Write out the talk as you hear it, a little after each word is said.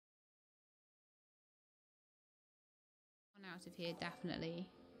out of here, definitely.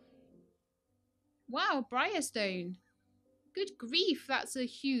 Wow, Briarstone. Good grief, that's a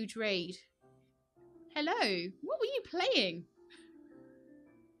huge raid. Hello, what were you playing?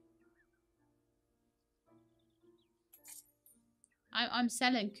 I'm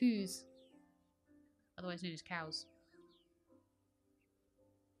selling coos, otherwise known as cows.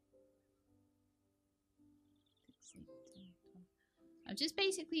 I just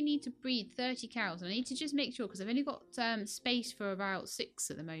basically need to breed 30 cows. I need to just make sure, because I've only got space for about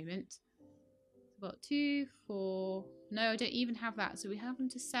 6 at the moment. I've got 2, 4... No, I don't even have that. So we have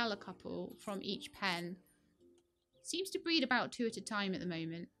to sell a couple from each pen. Seems to breed about 2 at a time at the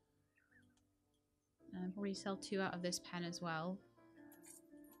moment. Probably sell 2 out of this pen as well.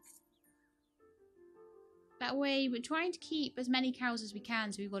 That way we're trying to keep as many cows as we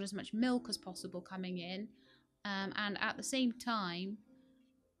can, so we've got as much milk as possible coming in. And at the same time,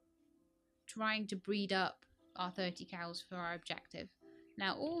 trying to breed up our 30 cows for our objective.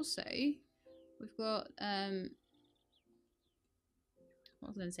 Now also, we've got, what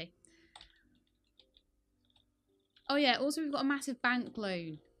was I going to say? Oh yeah, also we've got a massive bank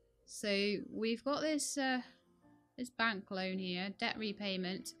loan. So we've got this, this bank loan here, debt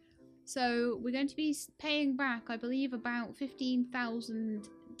repayment. So we're going to be paying back, I believe, about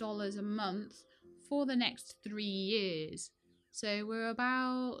 $15,000 a month for the next 3 years. So we're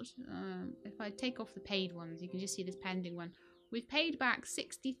about, if I take off the paid ones, you can just see this pending one. We've paid back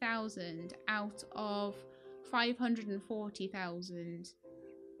 $60,000 out of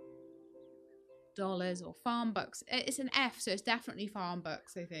 $540,000 or farm bucks. It's an F, so it's definitely farm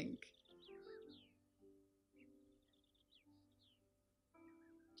bucks, I think.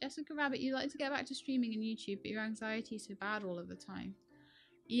 Jessica Rabbit, you like to get back to streaming and YouTube, but your anxiety is so bad all of the time.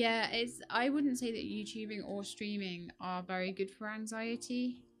 Yeah, I wouldn't say that YouTubing or streaming are very good for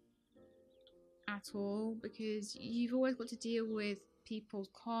anxiety at all, because you've always got to deal with people's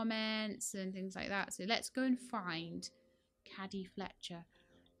comments and things like that. So let's go and find Caddy Fletcher.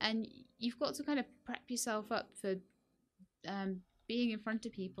 And you've got to kind of prep yourself up for being in front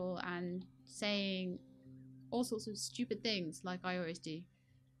of people and saying all sorts of stupid things like I always do.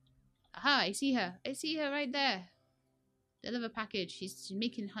 Aha, I see her. I see her right there. Deliver package. She's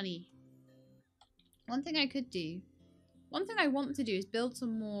making honey. One thing I could do, one thing I want to do is build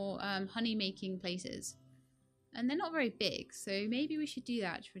some more honey making places. And they're not very big, so maybe we should do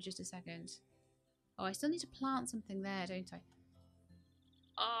that for just a second. Oh, I still need to plant something there, don't I?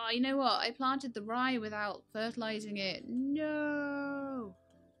 Oh, you know what? I planted the rye without fertilizing it. No!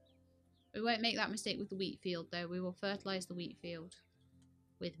 We won't make that mistake with the wheat field, though. We will fertilize the wheat field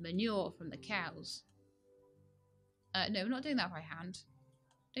with manure from the cows. No, we're not doing that by hand.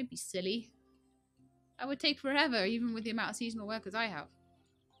 Don't be silly. That would take forever, even with the amount of seasonal workers I have.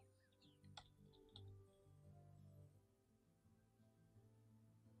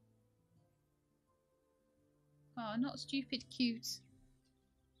 Oh, not stupid cute.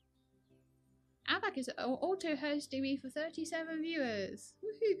 Outback is auto-hosting me for 37 viewers.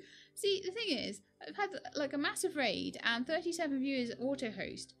 Woohoo! See, the thing is, I've had like a massive raid and 37 viewers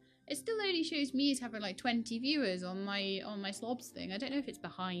auto-host. It still only shows me as having like 20 viewers on my slobs thing. I don't know if it's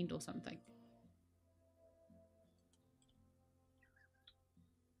behind or something.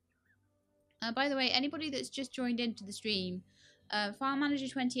 By the way, anybody that's just joined into the stream, Farm Manager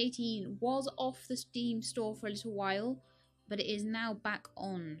 2018 was off the Steam store for a little while, but it is now back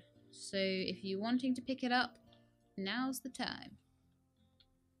on. So if you're wanting to pick it up, now's the time.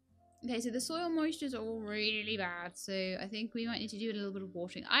 Okay, so the soil moisture is all really bad, so I think we might need to do a little bit of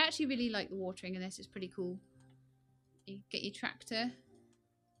watering. I actually really like the watering in this, it's pretty cool. You get your tractor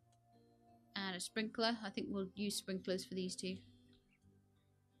and a sprinkler. I think we'll use sprinklers for these two.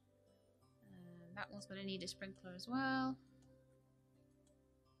 That one's going to need a sprinkler as well.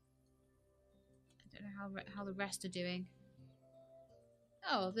 I don't know how the rest are doing.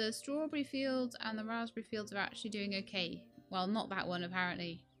 Oh, the strawberry fields and the raspberry fields are actually doing okay. Well, not that one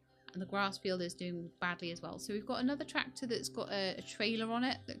apparently. And the grass field is doing badly as well. So we've got another tractor that's got a trailer on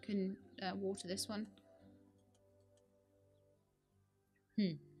it that can water this one.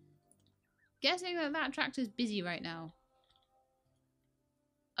 Guessing that tractor's busy right now.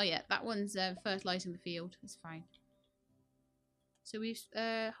 Oh yeah, that one's fertilising the field. That's fine. So we've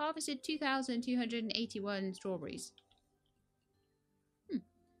harvested 2,281 strawberries.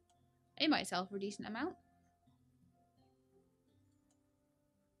 They might sell for a decent amount.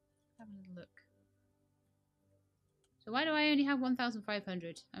 Have a little look. So why do I only have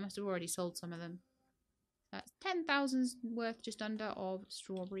 1,500? I must have already sold some of them. That's 10,000 worth just under of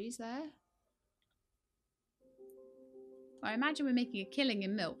strawberries there. I imagine we're making a killing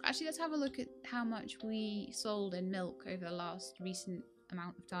in milk. Actually, let's have a look at how much we sold in milk over the last recent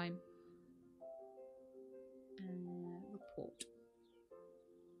amount of time. Report.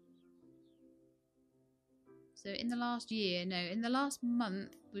 So in the last year, no, in the last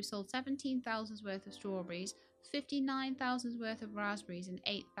month, we sold 17,000 worth of strawberries, 59,000 worth of raspberries, and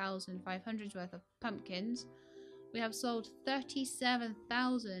 8,500 worth of pumpkins. We have sold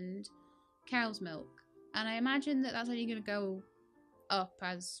 37,000 cow's milk. And I imagine that that's only going to go up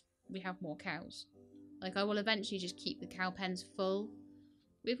as we have more cows. Like, I will eventually just keep the cow pens full.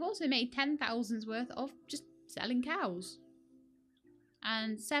 We've also made 10,000 worth of just selling cows.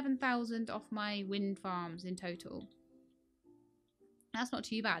 And 7,000 off my wind farms in total. That's not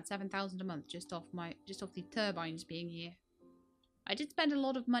too bad. 7,000 a month just off the turbines being here. I did spend a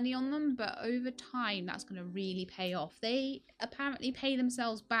lot of money on them, but over time that's going to really pay off. They apparently pay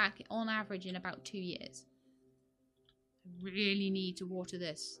themselves back on average in about 2 years. I really need to water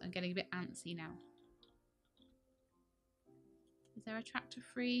this. I'm getting a bit antsy now. Is there a tractor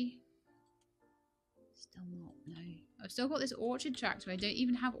free? Still not, no. I've still got this orchard tractor. I don't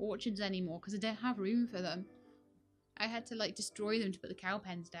even have orchards anymore because I don't have room for them. I had to like destroy them to put the cow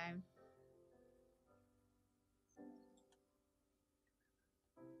pens down.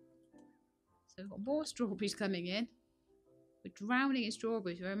 So we've got more strawberries coming in. We're drowning in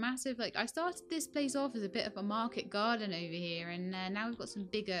strawberries. We're a massive, like, I started this place off as a bit of a market garden over here, and now we've got some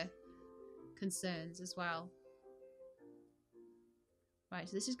bigger concerns as well. Right,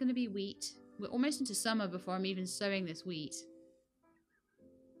 so this is going to be wheat. We're almost into summer before I'm even sowing this wheat.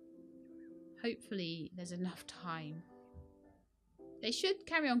 Hopefully there's enough time. They should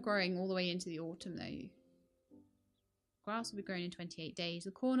carry on growing all the way into the autumn though. Grass will be grown in 28 days.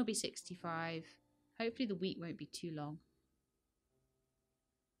 The corn will be 65. Hopefully the wheat won't be too long.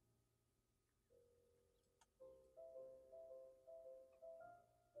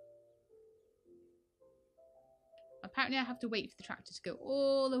 Apparently I have to wait for the tractor to go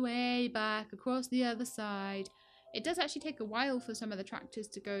all the way back across the other side. It does actually take a while for some of the tractors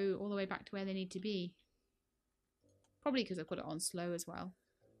to go all the way back to where they need to be. Probably because I've got it on slow as well.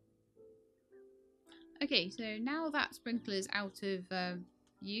 Okay, so now that sprinkler is out of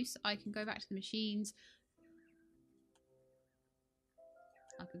use, I can go back to the machines.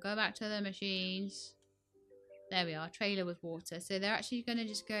 There we are, trailer with water. So they're actually going to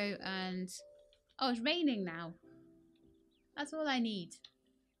just go and... Oh, it's raining now. That's all I need.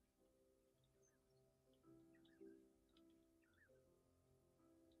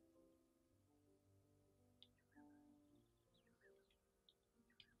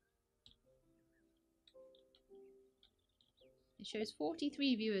 It shows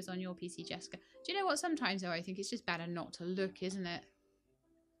 43 viewers on your PC, Jessica. Do you know what? Sometimes, though, I think it's just better not to look, isn't it?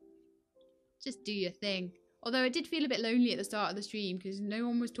 Just do your thing. Although it did feel a bit lonely at the start of the stream because no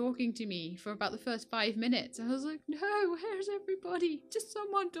one was talking to me for about the first 5 minutes. I was like, no, where's everybody? Just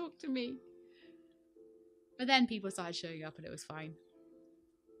someone talk to me. But then people started showing up and it was fine.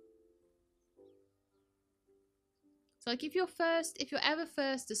 So like if you're ever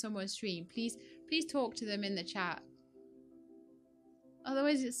first to someone's stream, please talk to them in the chat.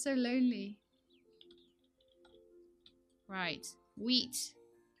 Otherwise it's so lonely. Right, wheat.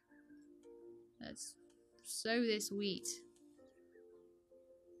 Let's sow this wheat.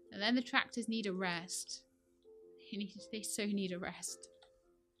 And then the tractors need a rest. They so need a rest.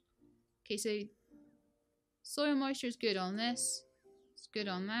 Okay, so soil moisture is good on this. It's good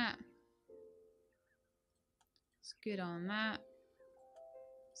on that. It's good on that.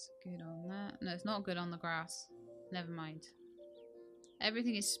 It's good on that. No, it's not good on the grass. Never mind.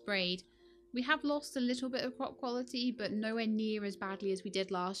 Everything is sprayed. We have lost a little bit of crop quality, but nowhere near as badly as we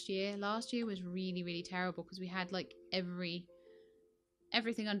did last year. Last year was really, really terrible because we had like everything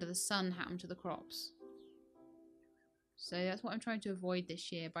under the sun happened to the crops. So that's what I'm trying to avoid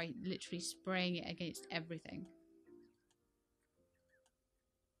this year by literally spraying it against everything.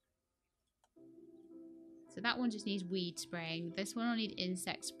 So that one just needs weed spraying. This one will need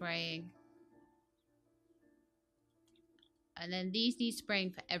insect spraying. And then these need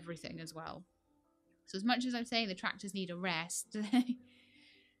spraying for everything as well. So as much as I'm saying the tractors need a rest,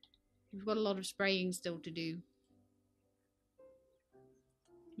 we've got a lot of spraying still to do.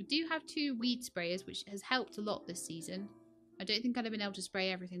 We do have 2 weed sprayers, which has helped a lot this season. I don't think I'd have been able to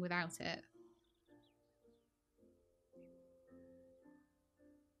spray everything without it.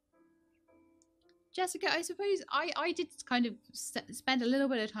 Jessica, I suppose I did kind of spend a little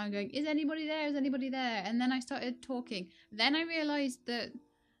bit of time going, is anybody there? Is anybody there? And then I started talking. Then I realised that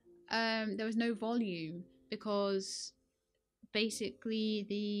there was no volume because basically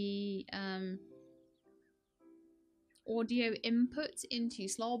the audio inputs into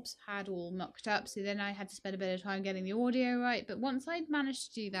slobs had all mucked up, so then I had to spend a bit of time getting the audio right. But once I'd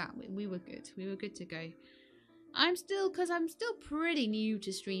managed to do that, we were good. We were good to go. Because I'm still pretty new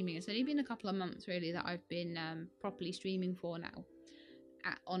to streaming. It's only been a couple of months really that I've been properly streaming for now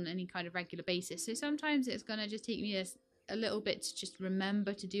on any kind of regular basis. So sometimes it's gonna just take me a little bit to just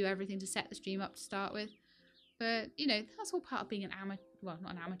remember to do everything to set the stream up to start with. But you know, that's all part of being an amateur. Well,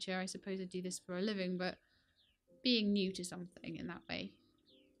 not an amateur. I suppose I do this for a living, but being new to something in that way.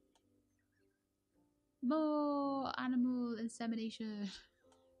 More animal insemination.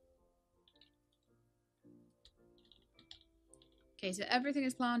 Okay, so everything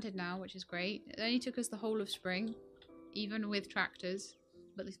is planted now, which is great. It only took us the whole of spring, even with tractors.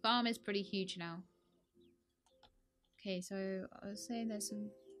 But this farm is pretty huge now. Okay, so I was saying there's some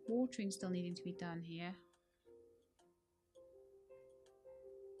watering still needing to be done here.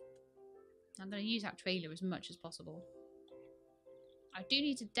 I'm going to use that trailer as much as possible. I do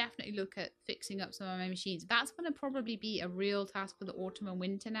need to definitely look at fixing up some of my machines. That's going to probably be a real task for the autumn and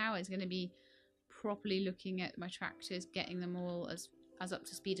winter now. It's going to be properly looking at my tractors, getting them all as up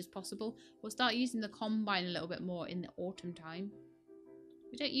to speed as possible. We'll start using the combine a little bit more in the autumn time.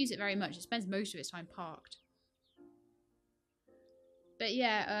 We don't use it very much. It spends most of its time parked. But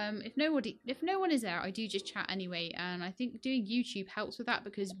yeah, if no one is there, I do just chat anyway. And I think doing YouTube helps with that,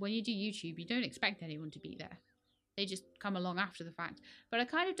 because when you do YouTube, you don't expect anyone to be there. They just come along after the fact. But I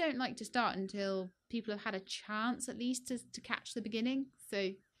kind of don't like to start until people have had a chance at least to catch the beginning. So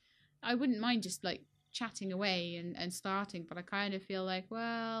I wouldn't mind just like chatting away and starting. But I kind of feel like,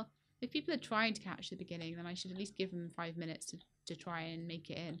 well, if people are trying to catch the beginning, then I should at least give them 5 minutes to try and make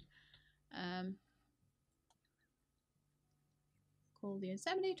it in. Call the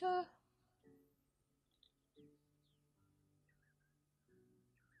inseminator.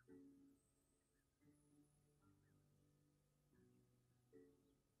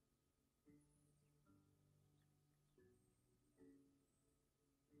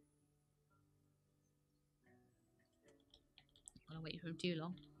 I don't want to wait for him too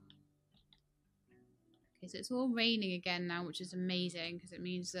long. Okay, so it's all raining again now, which is amazing, because it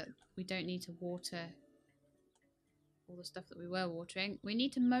means that we don't need to water all the stuff that we were watering. We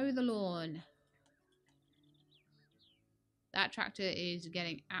need to mow the lawn. That tractor is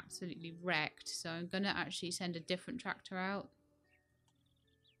getting absolutely wrecked, so I'm going to actually send a different tractor out.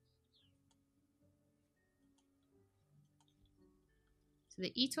 So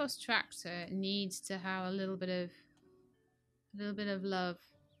the Ethos tractor needs to have a little bit of love.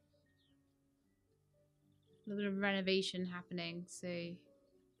 A little bit of renovation happening, so we'll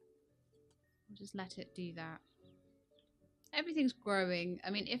just let it do that. Everything's growing. I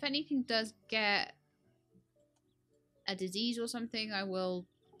mean, if anything does get a disease or something, I'll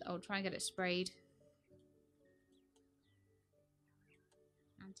try and get it sprayed.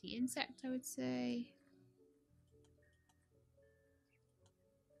 Anti-insect, I would say.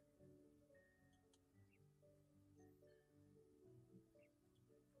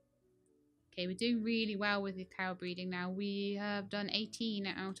 Okay, we're doing really well with the cow breeding now. We have done 18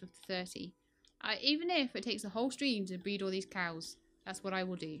 out of 30. Even if it takes the whole stream to breed all these cows, that's what I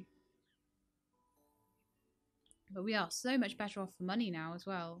will do. But we are so much better off for money now as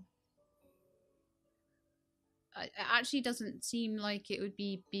well. It actually doesn't seem like it would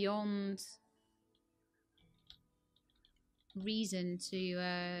be beyond reason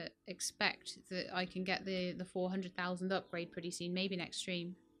to expect that I can get the 400,000 upgrade pretty soon, maybe next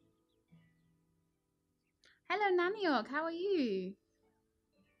stream. Hello Naniok, how are you?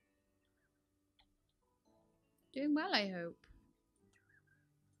 Doing well, I hope.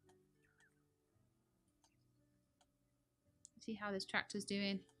 Let's see how this tractor's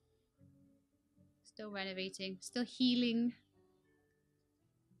doing. Still renovating, still healing.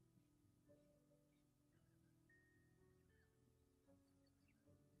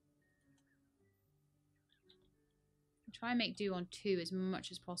 Try and make do on 2 as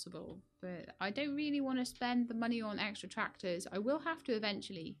much as possible, but I don't really want to spend the money on extra tractors. I will have to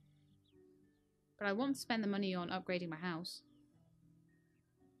eventually, but I want to spend the money on upgrading my house.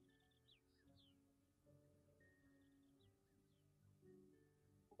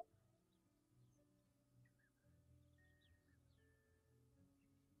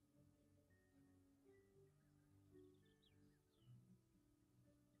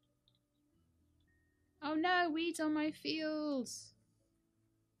 Oh no, weeds on my fields.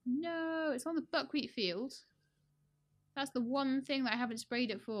 No, it's on the buckwheat field. That's the one thing that I haven't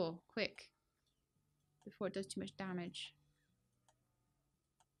sprayed it for. Quick. Before it does too much damage.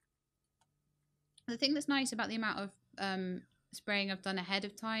 The thing that's nice about the amount of spraying I've done ahead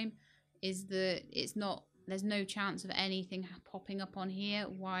of time is that it's not there's no chance of anything popping up on here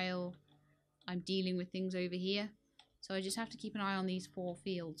while I'm dealing with things over here. So I just have to keep an eye on these 4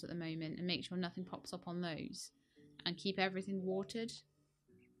 fields at the moment and make sure nothing pops up on those. And keep everything watered.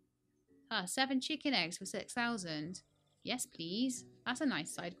 Ah, 7 chicken eggs for 6,000. Yes, please. That's a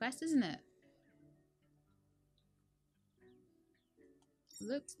nice side quest, isn't it?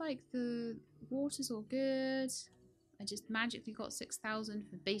 Looks like the water's all good. I just magically got 6,000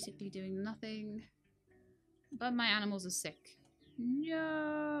 for basically doing nothing. But my animals are sick.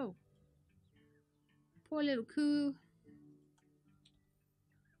 No! Poor little coo.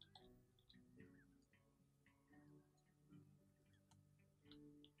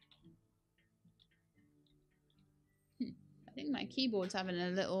 I think my keyboard's having a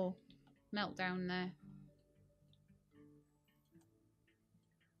little meltdown there.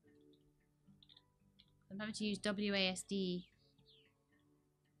 I'm having to use WASD.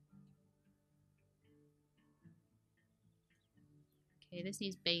 Okay, this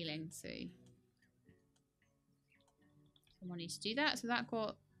needs baling, so someone needs to do that. So that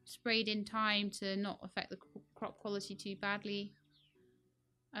got sprayed in time to not affect the crop quality too badly.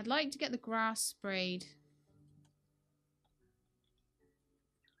 I'd like to get the grass sprayed.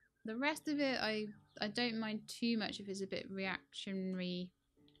 The rest of it, I don't mind too much if it's a bit reactionary.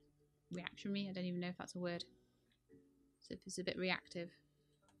 Reactionary? I don't even know if that's a word. So if it's a bit reactive.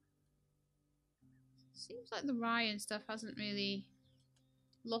 Seems like the rye and stuff hasn't really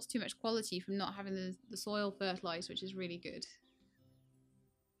lost too much quality from not having the soil fertilised, which is really good.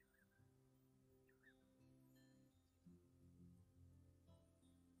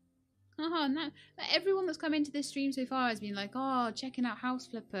 Oh, no. Everyone that's come into this stream so far has been like, oh, checking out House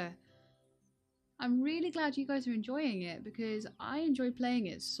Flipper. I'm really glad you guys are enjoying it because I enjoy playing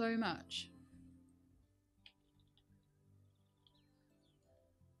it so much.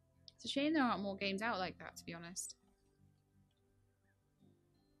 It's a shame there aren't more games out like that, to be honest.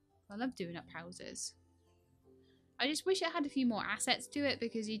 I love doing up houses. I just wish it had a few more assets to it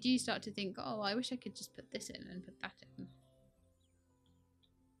because you do start to think, oh, I wish I could just put this in and put that in.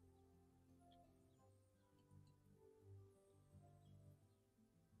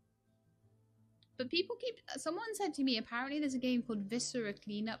 But people keep... Someone said to me, apparently there's a game called Viscera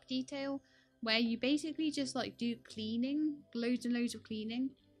Cleanup Detail where you basically just like do cleaning, loads and loads of cleaning.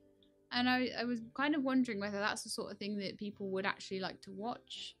 And I was kind of wondering whether that's the sort of thing that people would actually like to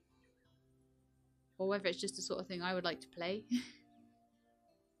watch. Or whether it's just the sort of thing I would like to play.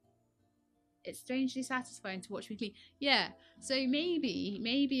 It's strangely satisfying to watch me clean. Yeah, so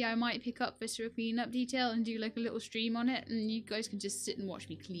maybe I might pick up Viscera Cleanup Detail and do like a little stream on it, and you guys can just sit and watch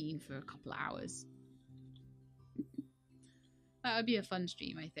me clean for a couple of hours. That would be a fun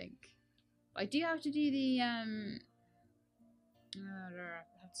stream, I think. But I do have to do the I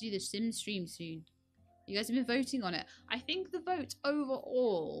have to do the Sim stream soon. You guys have been voting on it. I think the votes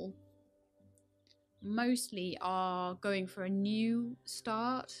overall mostly are going for a new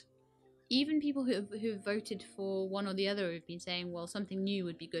start. Even people who have voted for one or the other have been saying, well, something new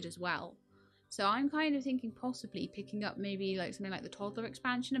would be good as well. So I'm kind of thinking possibly picking up maybe like something like the toddler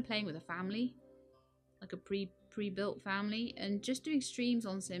expansion and playing with a family, like a pre-built family, and just doing streams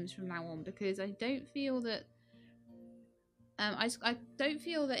on Sims from now on, because I don't feel that I don't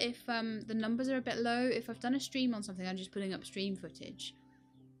feel that if the numbers are a bit low, if I've done a stream on something, I'm just putting up stream footage.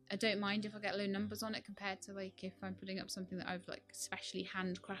 I don't mind if I get low numbers on it compared to like if I'm putting up something that I've like specially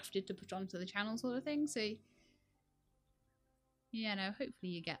handcrafted to put onto the channel sort of thing. So yeah, no,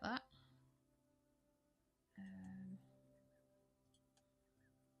 hopefully you get that.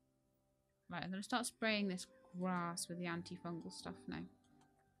 Right, I'm going to start spraying this grass with the antifungal stuff now.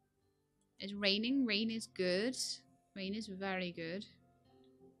 It's raining. Rain is good. Rain is very good.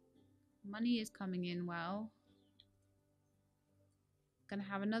 Money is coming in well. Gonna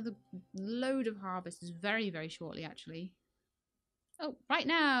have another load of harvests very, very shortly, actually. Oh, right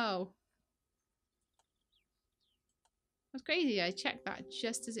now! That's crazy. I checked that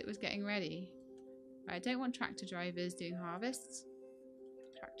just as it was getting ready. Right, I don't want tractor drivers doing harvests.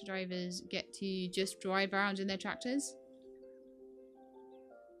 Tractor drivers get to just drive around in their tractors.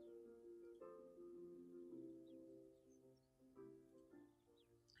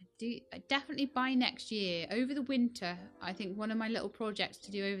 Definitely by next year, over the winter, I think one of my little projects to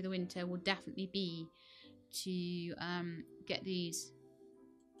do over the winter will definitely be to get these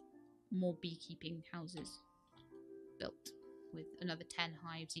more beekeeping houses built with another 10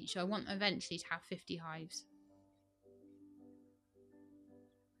 hives each. So I want eventually to have 50 hives.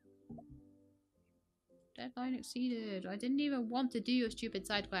 Deadline exceeded. I didn't even want to do your stupid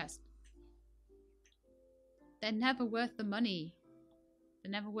side quest. They're never worth the money.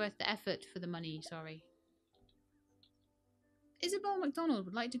 They're never worth the effort for the money, sorry. Isabel McDonald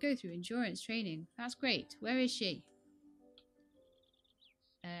would like to go through endurance training. That's great. Where is she?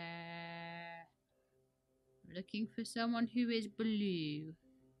 Looking for someone who is blue.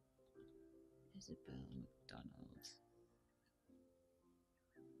 Isabel McDonald.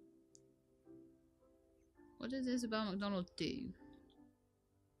 What does Isabel McDonald do?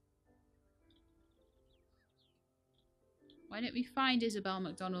 Why don't we find Isabel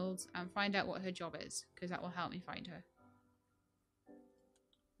McDonald and find out what her job is? Because that will help me find her.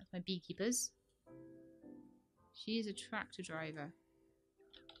 That's my beekeepers. She is a tractor driver.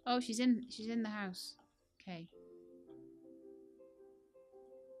 Oh, she's in the house. Okay.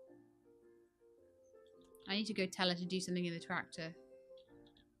 I need to go tell her to do something in the tractor.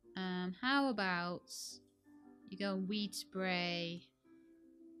 How about you go and weed spray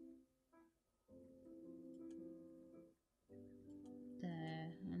there,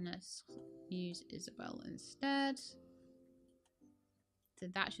 and let's use Isabel instead. So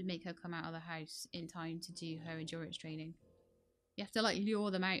that should make her come out of the house in time to do her endurance training. You have to like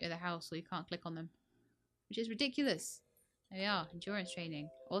lure them out of the house so you can't click on them, which is ridiculous. There we are, endurance training.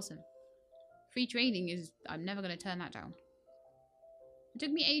 Awesome. Free training is, I'm never going to turn that down. It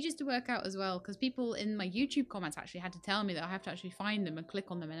took me ages to work out as well, because people in my YouTube comments actually had to tell me that I have to actually find them and click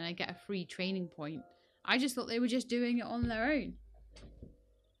on them and then I get a free training point. I just thought they were just doing it on their own.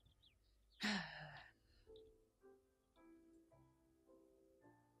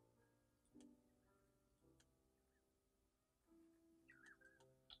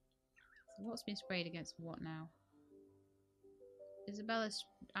 So what's been sprayed against what now? Isabella's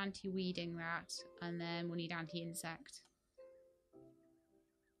anti-weeding that, and then we'll need anti-insect.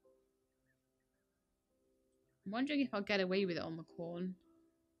 I'm wondering if I'll get away with it on the corn.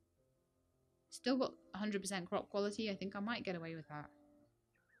 Still got 100% crop quality. I think I might get away with that.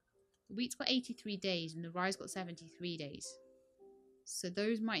 The wheat's got 83 days and the rye's got 73 days. So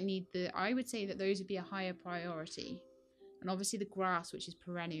those might need the... I would say that those would be a higher priority. And obviously the grass, which is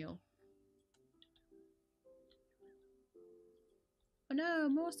perennial. Oh no,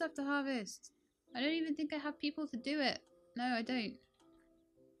 more stuff to harvest. I don't even think I have people to do it. No, I don't.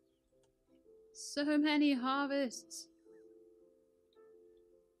 So many harvests.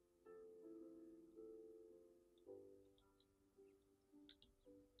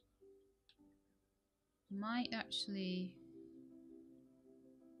 Might actually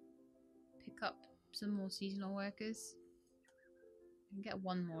pick up some more seasonal workers. I can get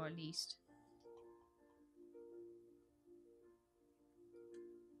one more at least.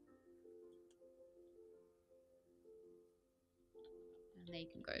 And they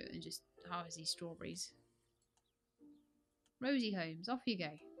can go and just harvest these strawberries. Rosie Holmes, off you go.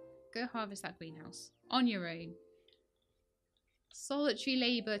 Go harvest that greenhouse. On your own. Solitary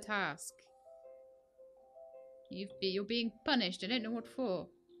labour task. You're being punished. I don't know what for.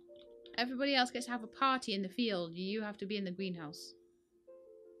 Everybody else gets to have a party in the field. You have to be in the greenhouse.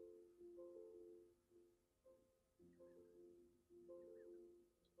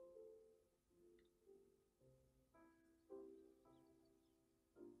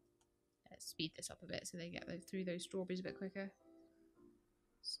 Let's speed this up a bit so they get through those strawberries a bit quicker.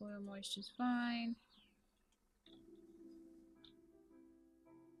 Soil moisture's fine.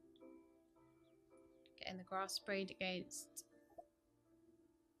 Getting the grass sprayed against.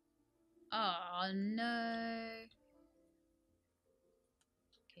 Oh no.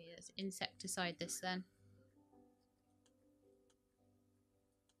 Okay, let's insecticide this then.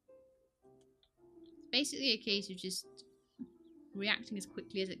 It's basically a case of just reacting as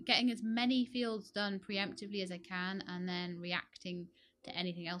quickly as getting as many fields done preemptively as I can, and then reacting to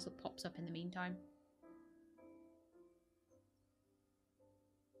anything else that pops up in the meantime.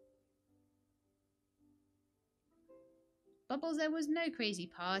 Bubbles, there was no crazy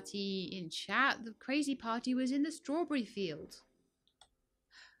party in chat. The crazy party was in the strawberry field.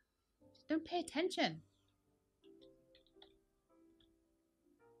 Just don't pay attention.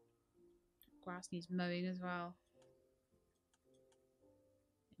 Grass needs mowing as well.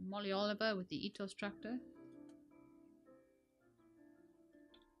 Molly Oliver with the Ethos tractor.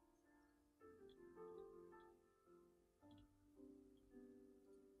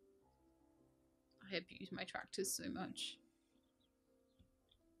 I abuse my tractors so much.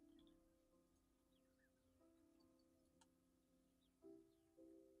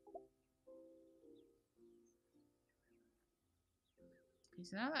 Okay,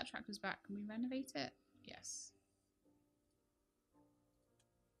 so now that tractor's back, can we renovate it? Yes.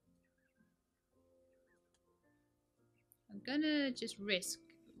 I'm gonna just risk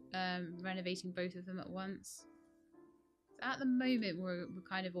renovating both of them at once. At the moment, we're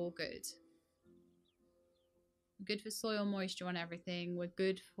kind of all good. Good for soil moisture on everything. We're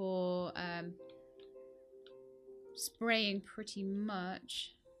good for spraying pretty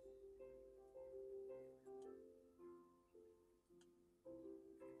much.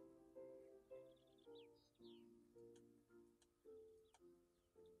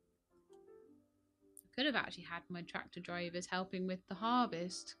 I could have actually had my tractor drivers helping with the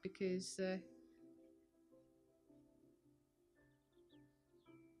harvest because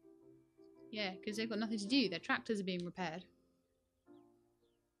yeah, because they've got nothing to do. Their tractors are being repaired.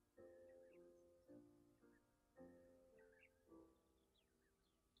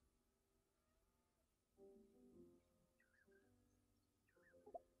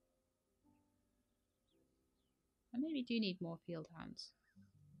 I maybe do need more field hands.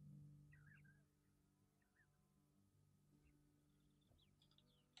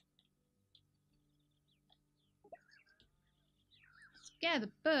 Scare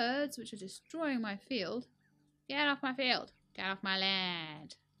the birds, which are destroying my field. Get off my field. Get off my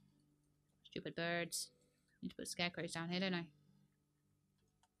land. Stupid birds. Need to put scarecrows down here, don't I?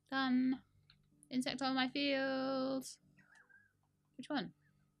 Done. Insect on my fields. Which one?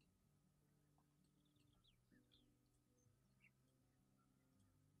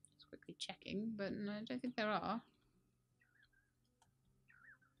 Just quickly checking, but no, I don't think there are.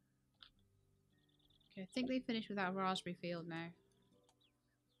 Okay, I think they finished with our raspberry field now.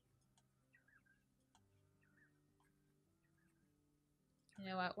 You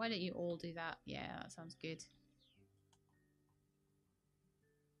know what? Why don't you all do that? Yeah, that sounds good.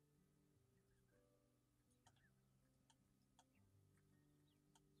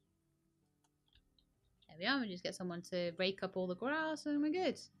 There we are. We just get someone to rake up all the grass and we're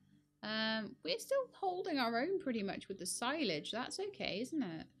good. We're still holding our own pretty much with the silage. That's okay, isn't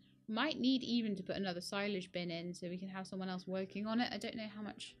it? Might need even to put another silage bin in so we can have someone else working on it. I don't know how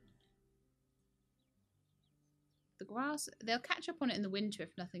much. The grass, they'll catch up on it in the winter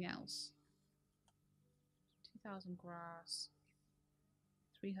if nothing else. 2,000 grass.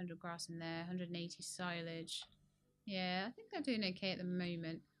 300 grass in there. 180 silage. Yeah, I think they're doing okay at the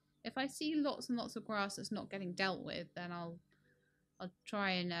moment. If I see lots and lots of grass that's not getting dealt with, then I'll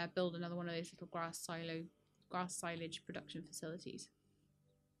try and build another one of those little grass silage production facilities.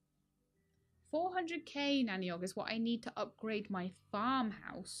 400k Nanyog is what I need to upgrade my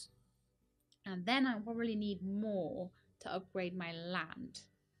farmhouse. And then I probably need more to upgrade my land.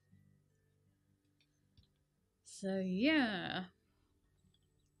 So yeah.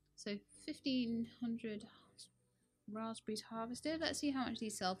 So 1,500 raspberries harvested. Let's see how much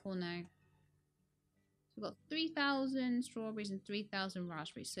these sell for now. So we've got 3,000 strawberries and 3,000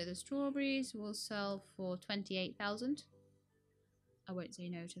 raspberries. So the strawberries will sell for 28,000. I won't say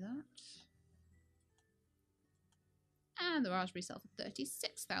no to that. And the raspberries sell for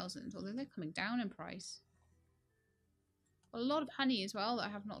 36,000, although they're coming down in price. A lot of honey as well that I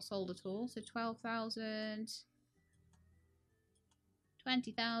have not sold at all. So 12,000,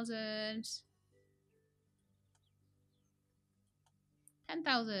 20,000,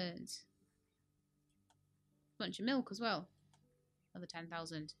 10,000. Bunch of milk as well. Another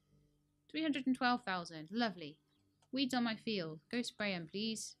 10,000. 312,000. Lovely. Weeds on my field. Go spray them,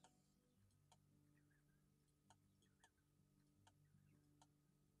 please.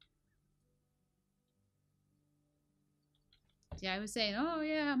 Yeah, I was saying, oh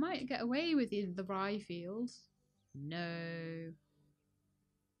yeah, I might get away with the rye fields. No.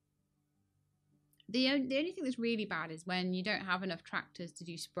 The only thing that's really bad is when you don't have enough tractors to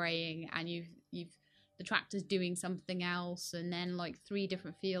do spraying and the tractor's doing something else and then like 3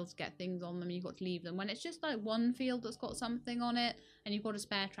 different fields get things on them, you've got to leave them. When it's just like one field that's got something on it and you've got a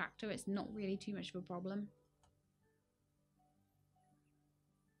spare tractor, it's not really too much of a problem.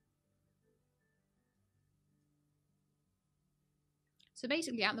 So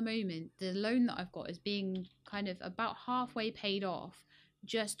basically at the moment, the loan that I've got is being kind of about halfway paid off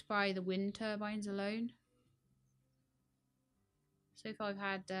just by the wind turbines alone. So far I've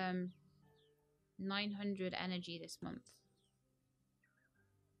had 900 energy this month.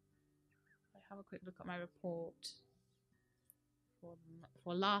 I have a quick look at my report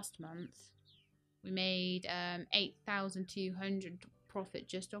for last month. We made 8,200 profit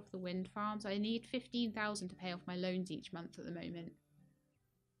just off the wind farms. I need 15,000 to pay off my loans each month at the moment.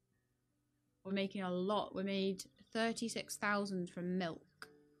 We're making a lot. We made 36,000 from milk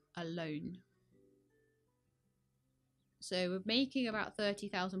alone. So we're making about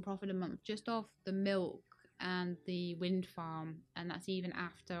 30,000 profit a month just off the milk and the wind farm, and that's even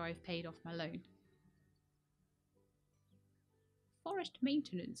after I've paid off my loan. Forest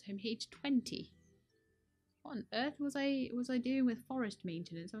maintenance, I'm age 20. What on earth was I doing with forest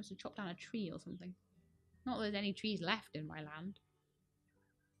maintenance? I must have chopped down a tree or something. Not that there's any trees left in my land.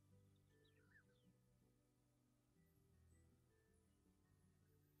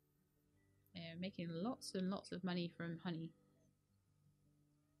 Yeah, making lots and lots of money from honey.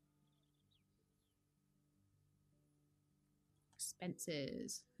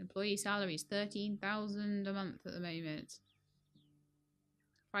 Expenses. Employee salaries, 13,000 a month at the moment.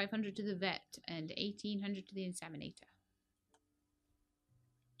 500 to the vet and 1,800 to the inseminator.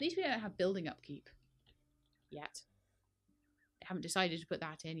 At least we don't have building upkeep. Yet. They haven't decided to put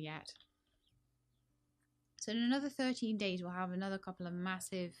that in yet. So in another 13 days, we'll have another couple of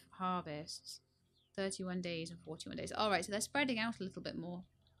massive harvests. 31 days and 41 days. Alright, so they're spreading out a little bit more.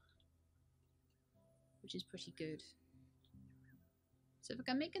 Which is pretty good. So if we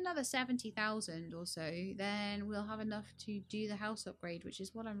can make another 70,000 or so, then we'll have enough to do the house upgrade, which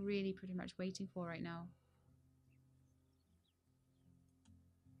is what I'm really pretty much waiting for right now.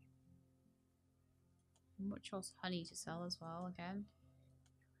 Much else honey to sell as well, again.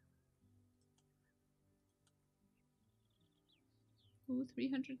 Oh,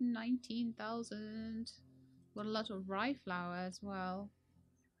 319,000. Got a lot of rye flour as well.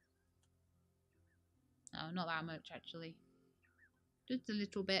 Oh, not that much actually. Just a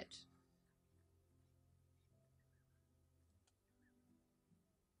little bit.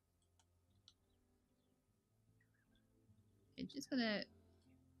 I'm just gonna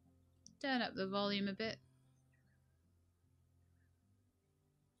turn up the volume a bit.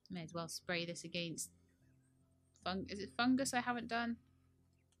 May as well spray this against is it fungus I haven't done?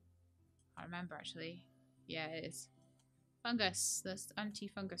 I can't remember actually. Yeah, it is. Fungus. Let's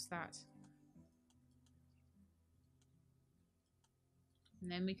anti-fungus that.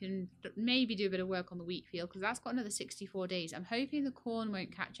 And then we can maybe do a bit of work on the wheat field because that's got another 64 days. I'm hoping the corn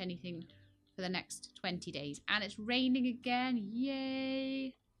won't catch anything for the next 20 days. And it's raining again.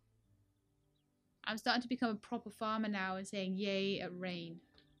 Yay! I'm starting to become a proper farmer now and saying yay at rain.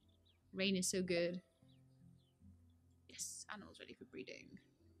 Rain is so good. Yes, animals ready for breeding.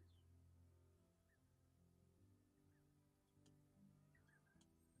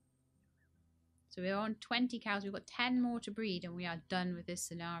 So we're on 20 cows. We've got 10 more to breed and we are done with this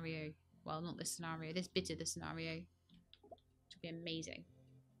scenario. Well, not this scenario. This bit of the scenario. It should be amazing.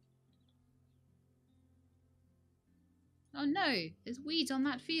 Oh no! There's weeds on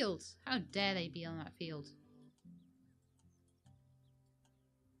that field. How dare they be on that field?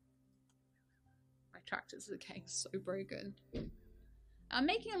 My tractors are getting so broken. I'm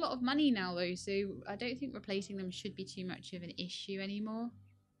making a lot of money now though, so I don't think replacing them should be too much of an issue anymore.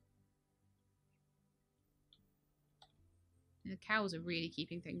 The cows are really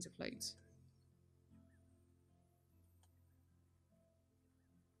keeping things afloat.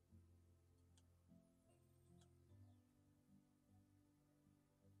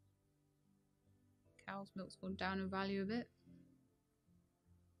 Cow's milk's gone down in value a bit.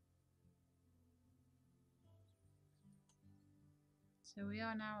 So we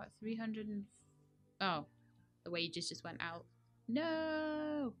are now at 300 and... Oh, the wages just went out.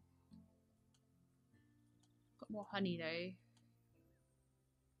 No! Got more honey though.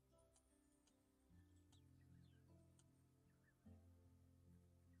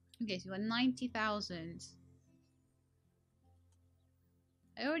 Okay, so we're 90,000.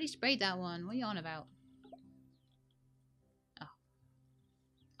 I already sprayed that one. What are you on about? Oh.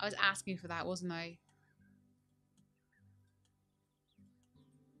 I was asking for that, wasn't I?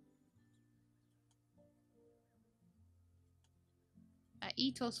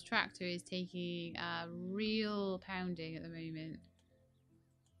 Etos tractor is taking a real pounding at the moment.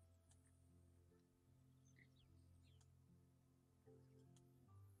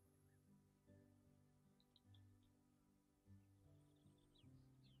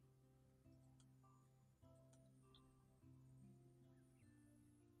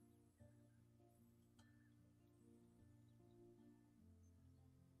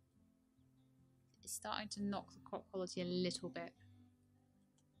 It's starting to knock the crop quality a little bit.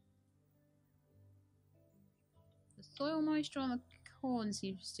 The soil moisture on the corn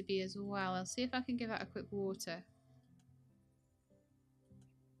seems to be as well. I'll see if I can give that a quick water.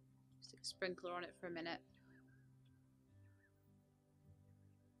 Stick a sprinkler on it for a minute.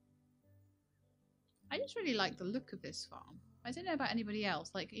 I just really like the look of this farm. I don't know about anybody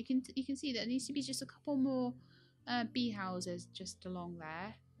else. Like you can see that there needs to be just a couple more bee houses just along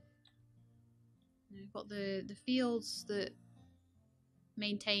there. You've got the fields that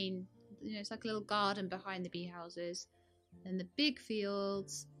maintain, you know, it's like a little garden behind the bee houses. Then the big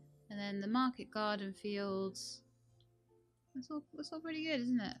fields, and then the market garden fields. That's all pretty good,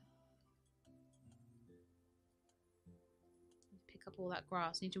 isn't it? Pick up all that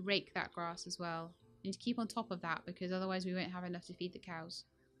grass. Need to rake that grass as well. We need to keep on top of that because otherwise we won't have enough to feed the cows.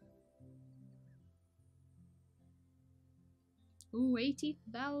 Ooh,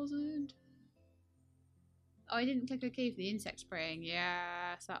 80,000. Oh, I didn't click OK for the insect spraying.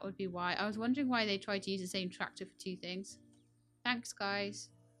 Yes, that would be why. I was wondering why they tried to use the same tractor for two things. Thanks, guys.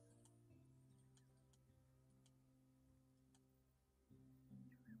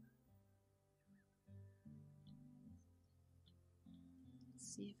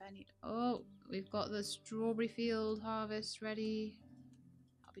 Let's see if I need... Oh, we've got the strawberry field harvest ready.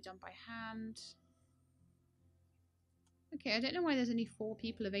 That'll be done by hand. Okay, I don't know why there's only 4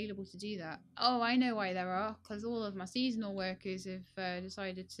 people available to do that. Oh, I know why there are. Because all of my seasonal workers have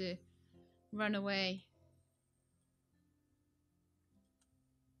decided to run away.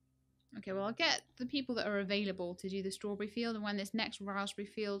 Okay, well, I'll get the people that are available to do the strawberry field. And when this next raspberry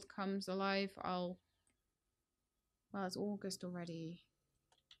field comes alive, I'll... Well, it's August already.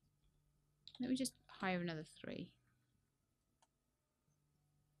 Let me just hire another 3.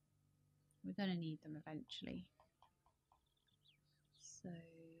 We're going to need them eventually. So,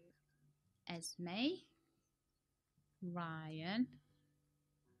 Esme, Ryan,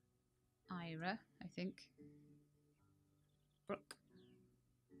 Ira, I think, Brooke,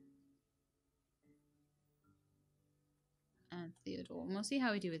 and Theodore. And we'll see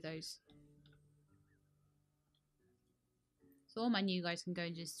how we do with those. So all my new guys can go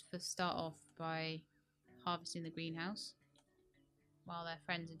and just start off by harvesting the greenhouse while their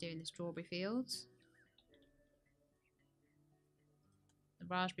friends are doing the strawberry fields. The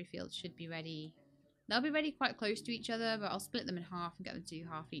raspberry fields should be ready. They'll be ready quite close to each other, but I'll split them in half and get them to do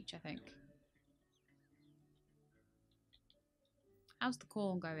half each, I think. How's the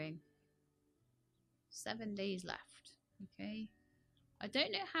corn going? 7 days left. Okay. I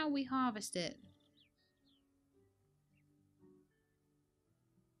don't know how we harvest it.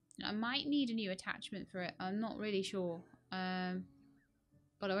 I might need a new attachment for it. I'm not really sure.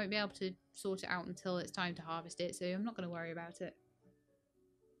 But I won't be able to sort it out until it's time to harvest it, so I'm not going to worry about it.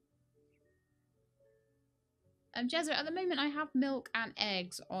 Jezza, at the moment I have milk and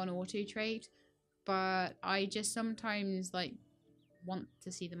eggs on auto trade, but I just sometimes like want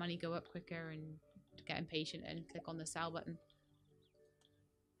to see the money go up quicker and get impatient and click on the sell button.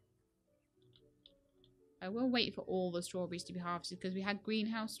 I will wait for all the strawberries to be harvested because we had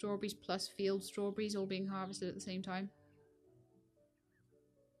greenhouse strawberries plus field strawberries all being harvested at the same time.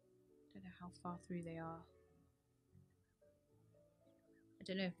 Don't know how far through they are. I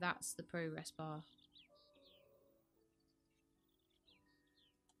don't know if that's the progress bar.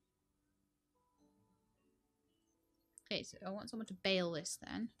 Okay, so I want someone to bale this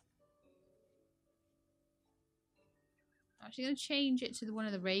then. I'm actually going to change it to one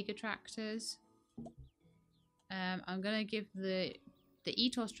of the Rega tractors. I'm going to give the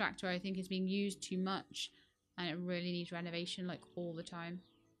Etos tractor, I think, is being used too much and it really needs renovation like all the time.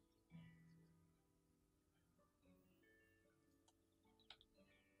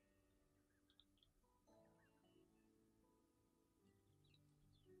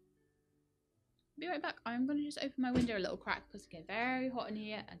 Be right back. I'm going to just open my window a little crack because it's getting very hot in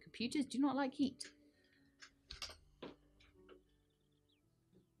here and computers do not like heat.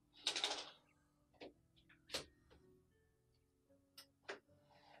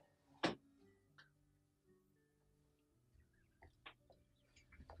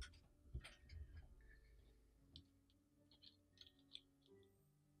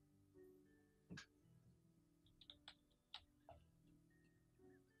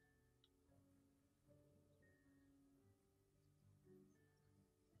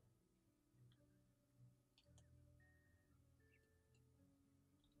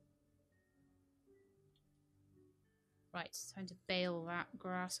 Right, it's time to bale that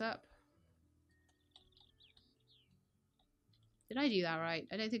grass up. Did I do that right?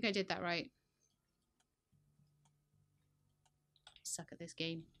 I don't think I did that right. I suck at this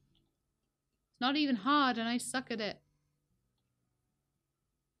game. It's not even hard and I suck at it.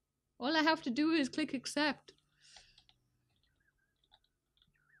 All I have to do is click accept.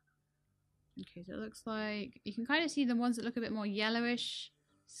 Okay, so it looks like you can kind of see the ones that look a bit more yellowish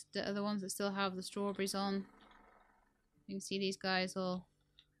are the ones that still have the strawberries on. You can see these guys all.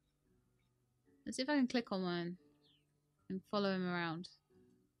 Let's see if I can click on one and follow him around.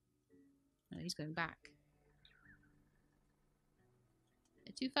 No, he's going back.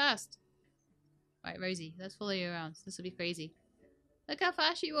 They're too fast. Right, Rosie, let's follow you around. This will be crazy. Look how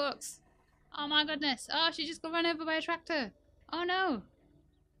fast she walks. Oh my goodness. Oh, she just got run over by a tractor. Oh no.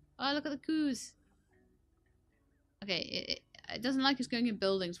 Oh, look at the coos. Okay, it doesn't like us going in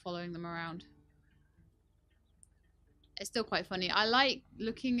buildings following them around. It's still quite funny. I like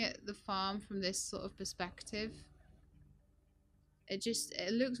looking at the farm from this sort of perspective. It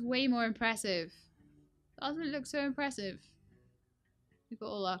looks way more impressive. Doesn't it look so impressive? We've got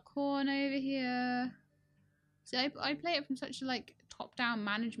all our corn over here. So I play it from such a like top-down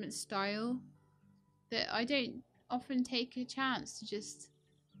management style that I don't often take a chance to just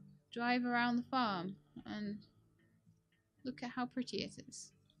drive around the farm and look at how pretty it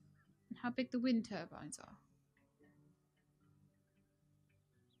is and how big the wind turbines are.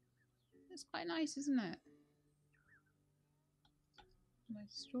 It's quite nice, isn't it? My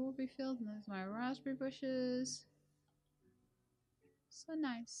strawberry field, and there's my raspberry bushes. So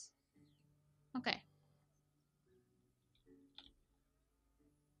nice. Okay.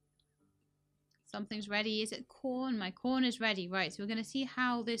 Something's ready. Is it corn? My corn is ready. Right, so we're going to see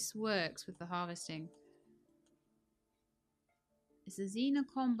how this works with the harvesting. It's a Xena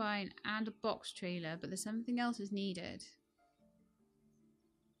combine and a box trailer, but there's something else is needed.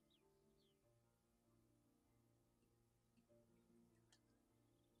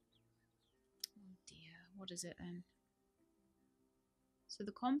 Oh dear, what is it then? So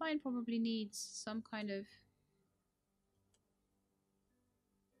the combine probably needs some kind of...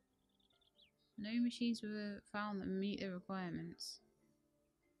 No machines were found that meet the requirements.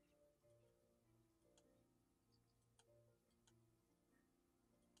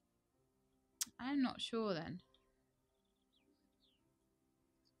 I'm not sure then.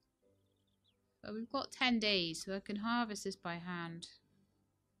 But we've got 10 days, so I can harvest this by hand.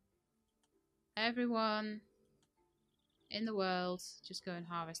 Everyone in the world, just go and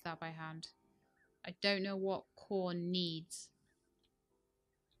harvest that by hand. I don't know what corn needs.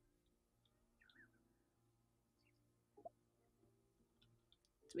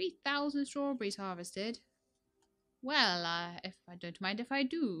 3,000 strawberries harvested. Well, if I don't mind if I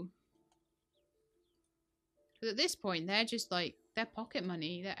do. But at this point, they're just like, they're pocket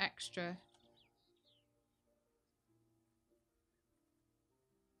money, they're extra.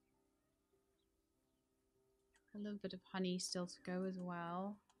 A little bit of honey still to go as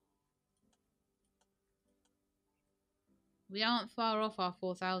well. We aren't far off our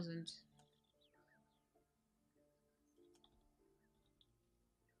 4,000.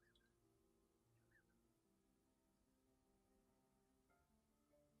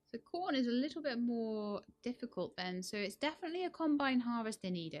 So corn is a little bit more difficult then. So it's definitely a combine harvester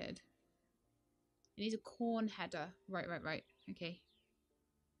needed. It needs a corn header. Right. Okay.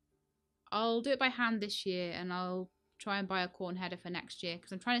 I'll do it by hand this year and I'll try and buy a corn header for next year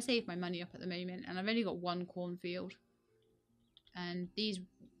because I'm trying to save my money up at the moment and I've only got one cornfield. And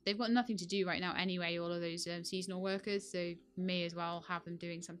they've got nothing to do right now anyway, all of those seasonal workers, so may as well have them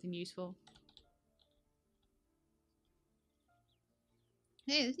doing something useful.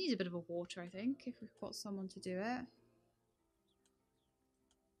 Hey, this needs a bit of a water, I think, if we've got someone to do it.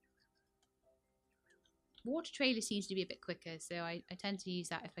 Water trailer seems to be a bit quicker, so I tend to use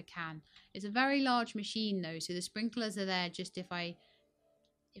that if I can. It's a very large machine though, so the sprinklers are there just if I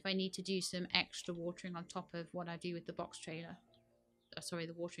need to do some extra watering on top of what I do with the box trailer. Sorry,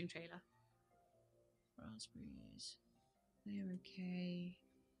 the watering trailer. Raspberries. They're okay.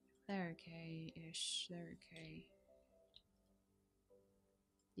 They're okay-ish. They're okay.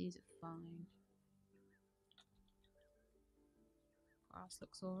 These are fine. Grass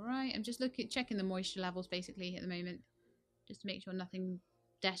looks alright. I'm just checking the moisture levels basically at the moment. Just to make sure nothing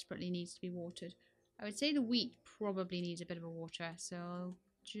desperately needs to be watered. I would say the wheat probably needs a bit of a water, so I'll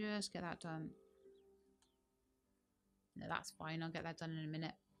just get that done. No, that's fine. I'll get that done in a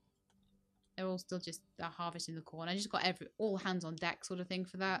minute. They're all still just harvesting the corn. I just got all hands on deck sort of thing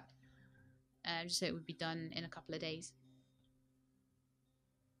for that. Just so it would be done in a couple of days.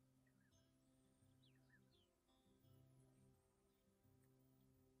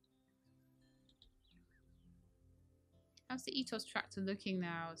 How's the Etos tractor looking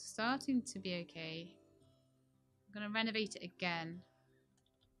now? It's starting to be okay. I'm going to renovate it again.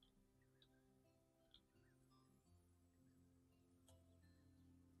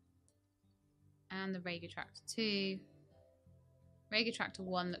 And the Rega tractor 2. Rega tractor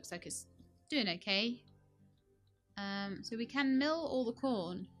 1 looks like it's doing okay. So we can mill all the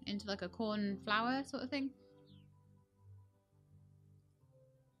corn into like a corn flour sort of thing.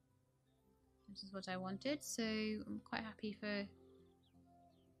 This is what I wanted, so I'm quite happy for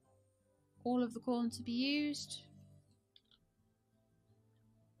all of the corn to be used.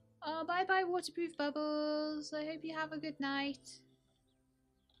 Oh, bye-bye waterproof bubbles. I hope you have a good night.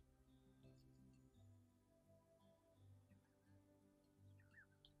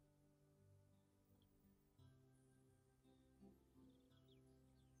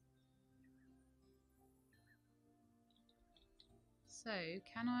 So,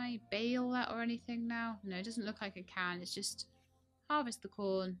 can I bale that or anything now? No, it doesn't look like I can. It's just harvest the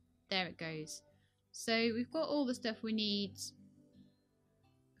corn. There it goes. So, we've got all the stuff we need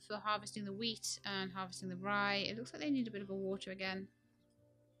for harvesting the wheat and harvesting the rye. It looks like they need a bit of a water again.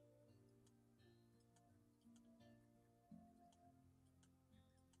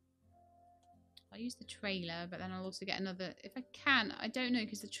 I'll use the trailer, but then I'll also get another... If I can, I don't know,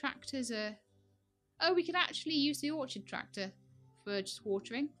 because the tractors are... Oh, we could actually use the orchard tractor for just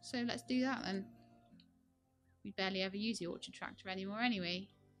watering. So let's do that then. We barely ever use the orchard tractor anymore anyway.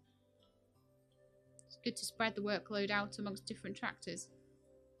 It's good to spread the workload out amongst different tractors.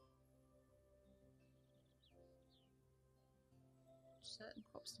 Certain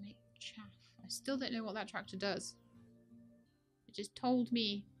crops to make chaff. I still don't know what that tractor does. It just told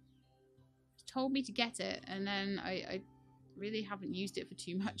me to get it, and then I really haven't used it for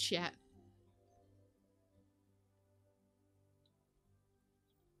too much yet.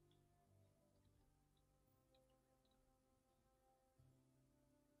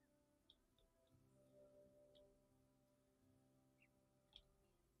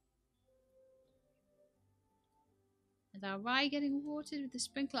 Is our rye getting watered with the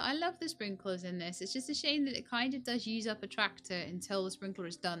sprinkler? I love the sprinklers in this. It's just a shame that it kind of does use up a tractor until the sprinkler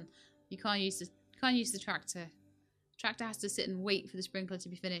is done. You can't use the tractor. The tractor has to sit and wait for the sprinkler to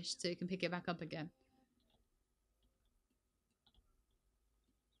be finished so it can pick it back up again.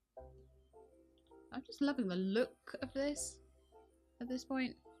 I'm just loving the look of this at this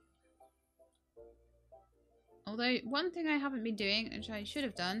point. Although, one thing I haven't been doing, which I should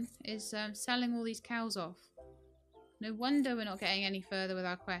have done, is selling all these cows off. No wonder we're not getting any further with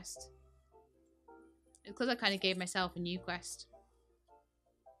our quest. It's because I kind of gave myself a new quest.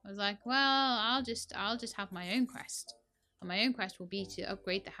 I was like, well, I'll just have my own quest. And my own quest will be to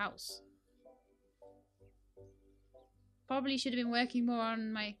upgrade the house. Probably should have been working more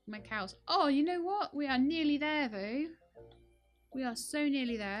on my cows. Oh, you know what? We are nearly there, though. We are so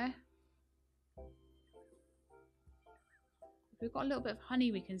nearly there. If we've got a little bit of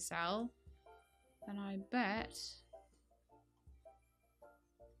honey we can sell, then I bet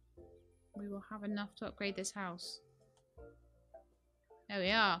we will have enough to upgrade this house. There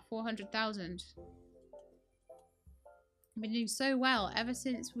we are, 400,000. We've been doing so well ever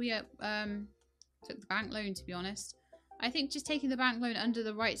since we took the bank loan, to be honest. I think just taking the bank loan under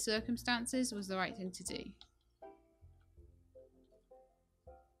the right circumstances was the right thing to do.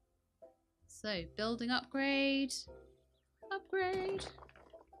 So, building upgrade. Upgrade.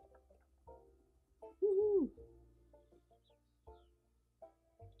 Woohoo.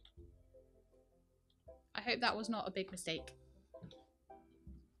 I hope that was not a big mistake.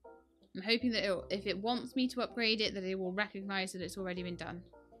 I'm hoping that if it wants me to upgrade it, that it will recognise that it's already been done.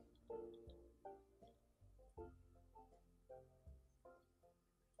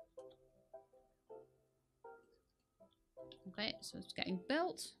 Okay, so it's getting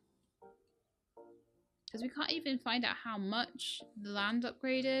built. Because we can't even find out how much the land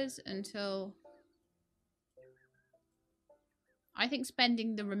upgrade is until... I think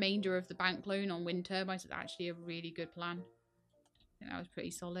spending the remainder of the bank loan on wind turbines is actually a really good plan. I think that was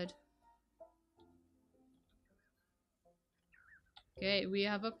pretty solid. Okay, we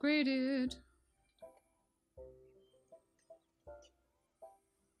have upgraded.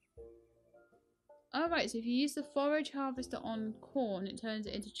 Alright, so if you use the forage harvester on corn, it turns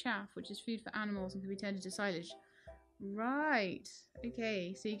it into chaff, which is food for animals and can be turned into silage. Right.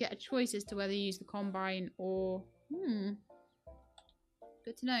 Okay, so you get a choice as to whether you use the combine or...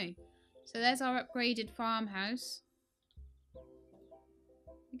 Good to know. So there's our upgraded farmhouse.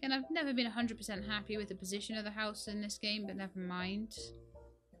 Again, I've never been 100% happy with the position of the house in this game, but never mind.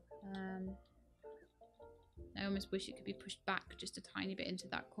 I almost wish it could be pushed back just a tiny bit into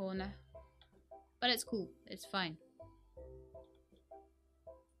that corner. But it's cool. It's fine.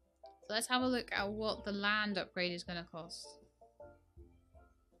 So let's have a look at what the land upgrade is going to cost.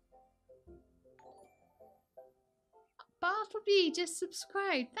 Bartleby just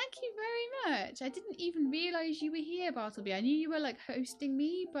subscribed. Thank you very much. I didn't even realise you were here, Bartleby. I knew you were like hosting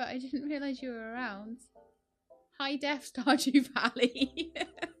me, but I didn't realise you were around. High def Stardew Valley.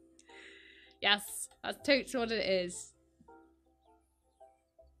 Yes, that's totally what it is.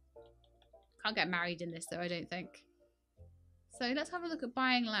 Can't get married in this though, I don't think. So let's have a look at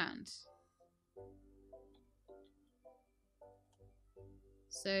buying land.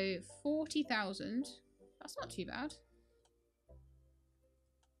 So 40,000. That's not too bad.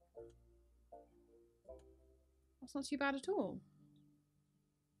 That's not too bad at all.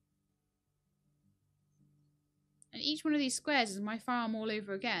 And each one of these squares is my farm all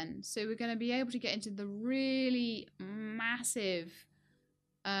over again. So we're going to be able to get into the really massive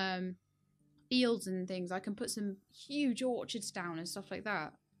fields and things, I can put some huge orchards down and stuff like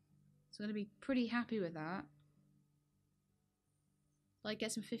that. So I'm going to be pretty happy with that. Like,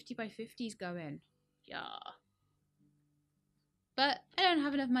 get some 50 by 50s going. Yeah. But I don't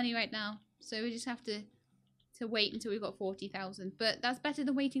have enough money right now, so we just have to wait until we've got 40,000. But that's better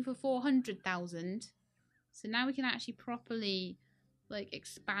than waiting for 400,000. So now we can actually properly, like,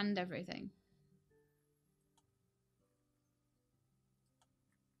 expand everything.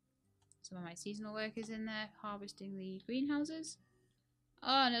 Some of my seasonal workers in there harvesting the greenhouses.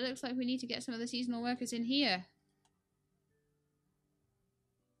 Oh, and it looks like we need to get some of the seasonal workers in here.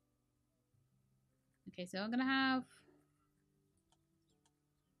 Okay, so I'm going to have...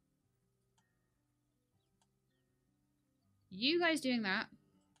 you guys doing that.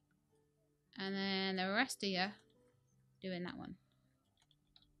 And then the rest of you doing that one.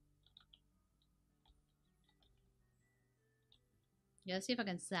 Yeah, let's see if I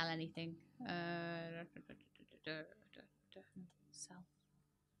can sell anything. Sell.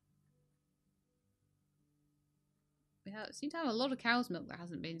 We seem to have a lot of cow's milk that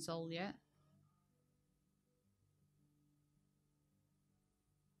hasn't been sold yet.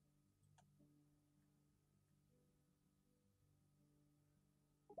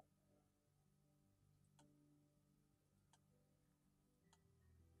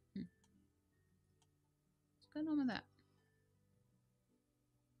 What's going on with that?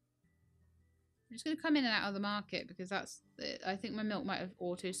 I'm just going to come in and out of the market because that's... I think my milk might have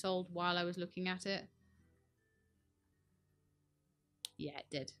auto-sold while I was looking at it. Yeah, it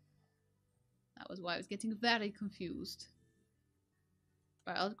did. That was why I was getting very confused.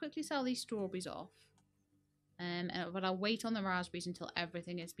 Right, I'll quickly sell these strawberries off. But I'll wait on the raspberries until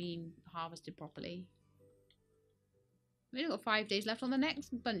everything has been harvested properly. We've only got 5 days left on the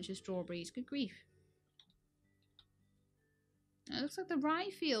next bunch of strawberries. Good grief. It looks like the rye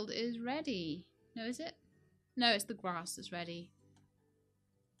field is ready. No, is it? No, it's the grass that's ready.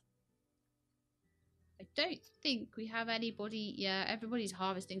 I don't think we have anybody... yeah, everybody's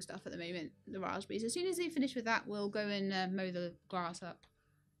harvesting stuff at the moment. The raspberries. As soon as they finish with that, we'll go and mow the grass up.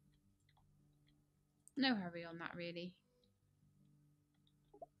 No hurry on that, really.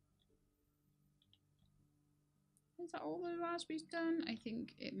 Is that all the raspberries done? I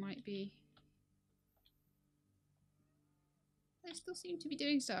think it might be. They still seem to be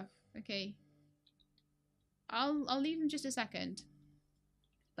doing stuff. Okay. I'll leave them just a second.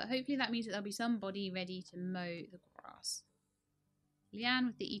 But hopefully that means that there'll be somebody ready to mow the grass. Leanne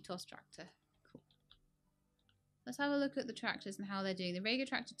with the Etos tractor. Cool. Let's have a look at the tractors and how they're doing. The Rega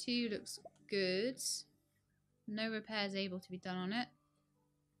Tractor 2 looks good. No repairs able to be done on it.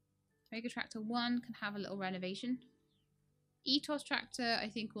 Rega Tractor 1 can have a little renovation. Etos Tractor, I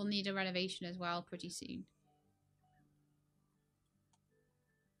think, will need a renovation as well pretty soon.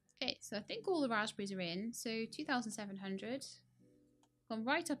 Okay, so I think all the raspberries are in. So 2,700. Gone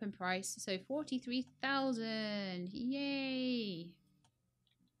right up in price. So 43,000. Yay!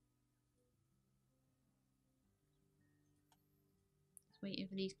 Just waiting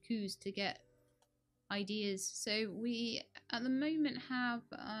for these coos to get ideas. So we at the moment have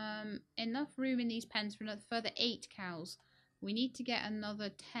enough room in these pens for another further 8 cows. We need to get another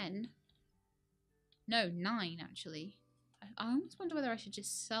 10. No, 9 actually. I almost wonder whether I should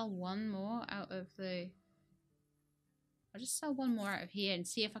just sell one more out of the... I'll just sell one more out of here and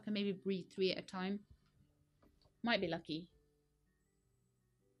see if I can maybe breed 3 at a time. Might be lucky.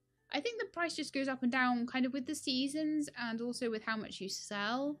 I think the price just goes up and down kind of with the seasons and also with how much you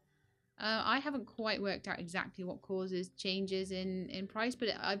sell. I haven't quite worked out exactly what causes changes in price, but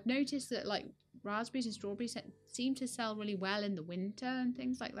I've noticed that like raspberries and strawberries seem to sell really well in the winter and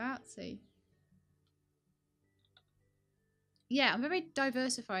things like that. So yeah, I'm very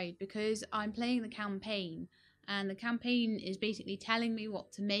diversified because I'm playing the campaign, and the campaign is basically telling me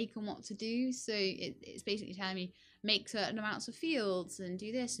what to make and what to do. So it's basically telling me make certain amounts of fields and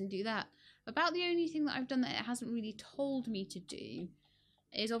do this and do that. About the only thing that I've done that it hasn't really told me to do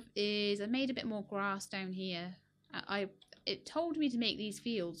is I made a bit more grass down here. It told me to make these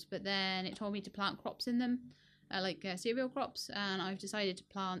fields, but then it told me to plant crops in them, like cereal crops, and I've decided to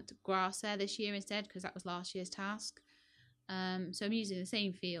plant grass there this year instead because that was last year's task. So I'm using the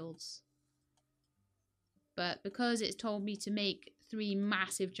same fields, but because it's told me to make 3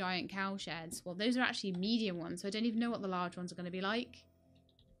 massive giant cow sheds, well, those are actually medium ones, so I don't even know what the large ones are going to be like.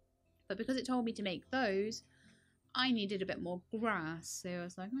 But because it told me to make those, I needed a bit more grass, so I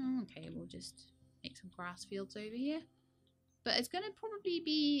was like, oh, okay, we'll just make some grass fields over here. But it's going to probably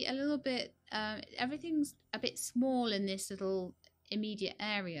be a little bit, everything's a bit small in this little immediate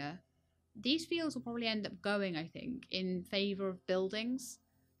area. These fields will probably end up going, I think, in favour of buildings.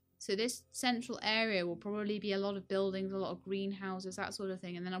 So this central area will probably be a lot of buildings, a lot of greenhouses, that sort of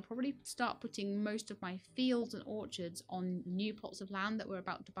thing. And then I'll probably start putting most of my fields and orchards on new plots of land that we're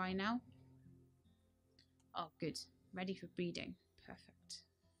about to buy now. Oh, good. Ready for breeding. Perfect.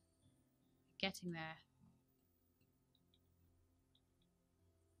 Getting there.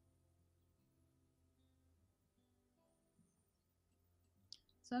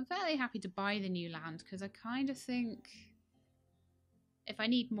 So I'm fairly happy to buy the new land because I kind of think if I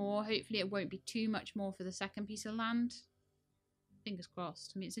need more, hopefully it won't be too much more for the second piece of land. Fingers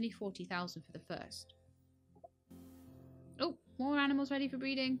crossed. I mean, it's only 40,000 for the first. Oh, more animals ready for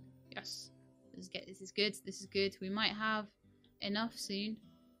breeding. Yes. This is good. This is good. We might have enough soon.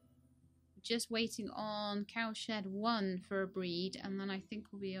 Just waiting on cowshed 1 for a breed, and then I think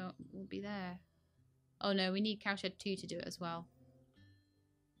we'll be there. Oh no, we need cowshed 2 to do it as well.